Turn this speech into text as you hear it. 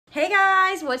Hey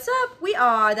guys, what's up? We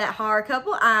are That Horror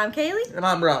Couple. I'm Kaylee. And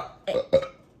I'm Rob.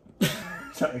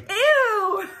 Sorry.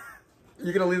 Ew!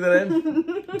 You gonna leave that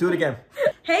in? Do it again.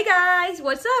 Hey guys,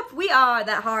 what's up? We are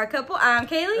That Horror Couple. I'm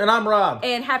Kaylee. And I'm Rob.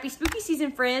 And happy spooky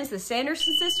season, friends. The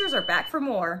Sanderson sisters are back for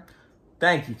more.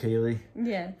 Thank you, Kaylee.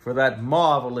 Yeah. For that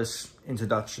marvelous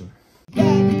introduction. That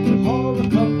horror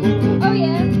couple. Oh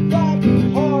yeah. That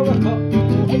horror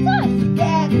couple. It's us.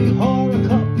 That horror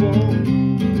couple.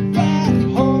 That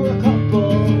horror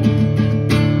couple.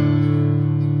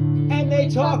 And they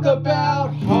talk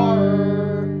about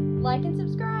horror. Like and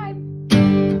subscribe.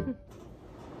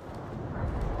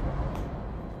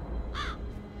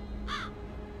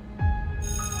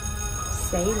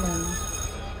 Salem.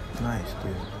 Nice,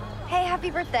 dude. Hey, happy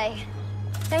birthday.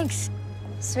 Thanks.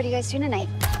 So what are you guys doing tonight?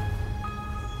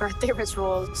 Birthday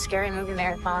ritual, scary movie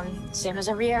marathon, same as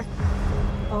every year.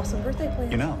 Awesome birthday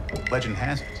plan. You know, legend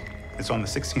has it, it's on the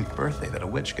 16th birthday that a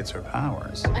witch gets her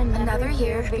powers. Another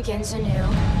year begins anew.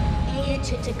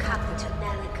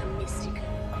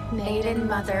 Maiden,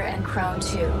 mother, and crone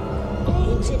too.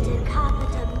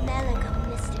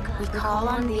 We call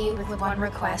on thee with one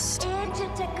request.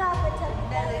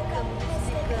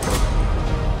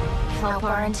 Help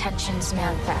our intentions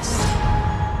manifest.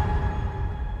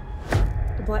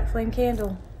 The Black Flame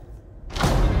Candle. It's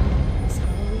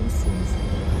Halloween season.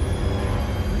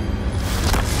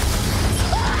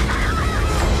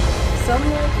 Some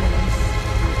legends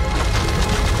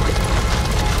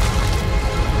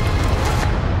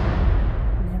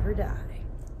never die.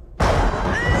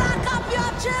 Lock up your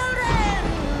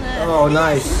children! Oh,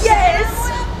 nice. Yes!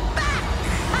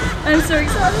 I'm so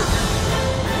excited.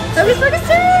 Hocus Pocus 2!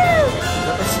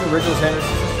 That's the original Sanderson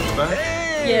sisters, right?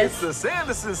 Hey, Yes. it's the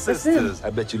Sanderson That's them. sisters. I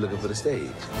bet you're looking for the stage.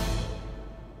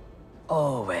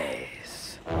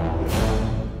 Always.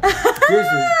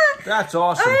 That's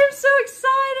awesome. I am so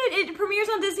excited. It premieres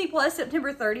on Disney Plus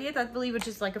September 30th, I believe, which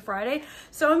is like a Friday.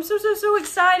 So I'm so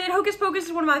excited. Hocus Pocus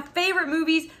is one of my favorite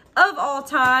movies of all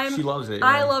time. She loves it.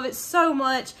 I yeah. love it so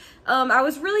much. I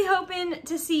was really hoping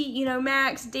to see, you know,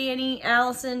 Max, Danny,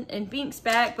 Allison, and Binks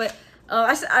back, but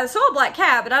I saw a black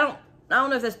cat, but I don't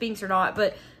know if that's Binks or not,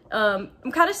 but I'm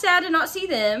kind of sad to not see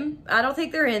them. I don't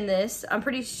think they're in this. I'm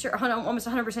pretty sure, almost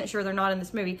 100% sure they're not in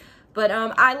this movie. But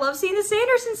I love seeing the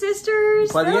Sanderson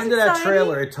sisters. By the was end of that exciting.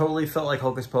 trailer, it totally felt like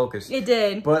Hocus Pocus. It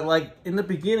did. But like in the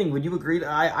beginning, when you agreed,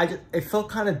 it felt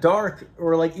kind of dark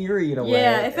or like eerie in a way.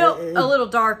 Yeah, it felt a little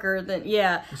darker than,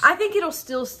 yeah. I think it'll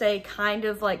still stay kind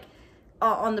of like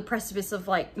on the precipice of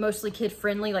like mostly kid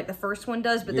friendly like the first one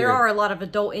does, but there Yeah. are a lot of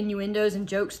adult innuendos and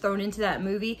jokes thrown into that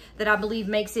movie that I believe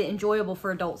makes it enjoyable for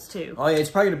adults too. Oh yeah, it's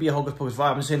probably gonna be a Hocus Pocus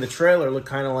vibe. I'm just saying the trailer looked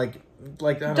kind of like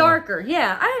I don't Darker,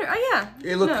 yeah. Yeah. know.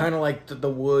 It looked No. kind of like the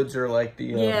woods or like the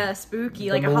Yeah, spooky,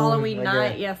 the like a moon, Halloween like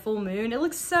night. a- Yeah, full moon. It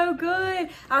looks so good.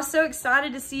 I was so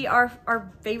excited to see our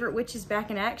favorite witches back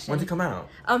in action. When's it come out?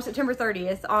 September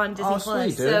 30th on Disney Oh,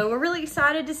 Plus. sweet, dude. So we're really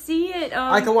excited to see it.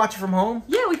 I can watch it from home.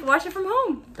 Yeah, we can watch it from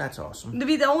home. That's awesome. To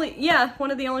be the only,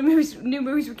 one of the only new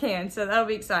movies we can. So that'll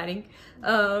be exciting.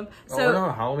 Oh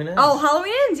no, Halloween ends. Oh,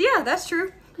 Halloween ends. Yeah, that's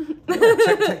true.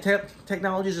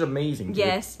 Technology is amazing. Dude.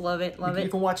 Yes, love it, love You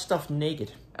it. can watch stuff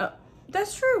naked,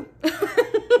 That's true.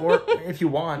 or if you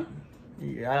want.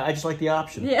 I just like the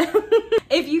option. Yeah.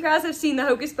 If you guys have seen the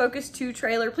Hocus Pocus 2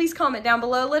 trailer, please comment down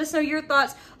below. Let us know your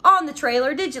thoughts on the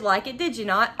trailer. Did you like it? Did you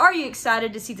not? Are you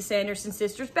excited to see the Sanderson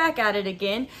sisters back at it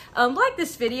again? Like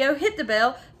this video, hit the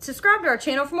bell, subscribe to our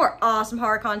channel for more awesome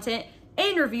horror content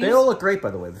and reviews. They all look great,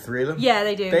 by the way, the three of them. Yeah,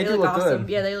 they do. They do look look awesome. good.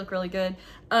 Yeah, they look really good.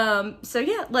 So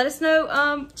yeah, let us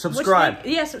know. Subscribe. What you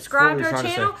think. Yeah, subscribe to That's what our we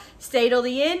were channel. trying Stay till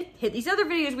the end. Hit these other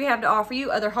videos we have to offer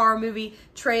you. Other horror movie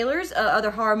trailers,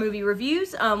 other horror movie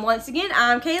reviews. Once again,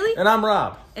 I'm Kaylee. And I'm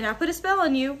Rob. And I put a spell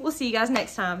on you. We'll see you guys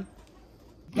next time.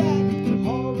 That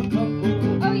horror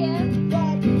couple. Oh yeah.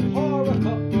 That horror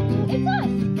couple. It's us.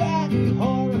 That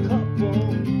horror couple.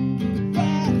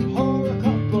 That horror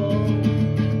couple.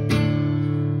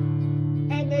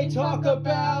 And they talk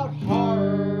about horror.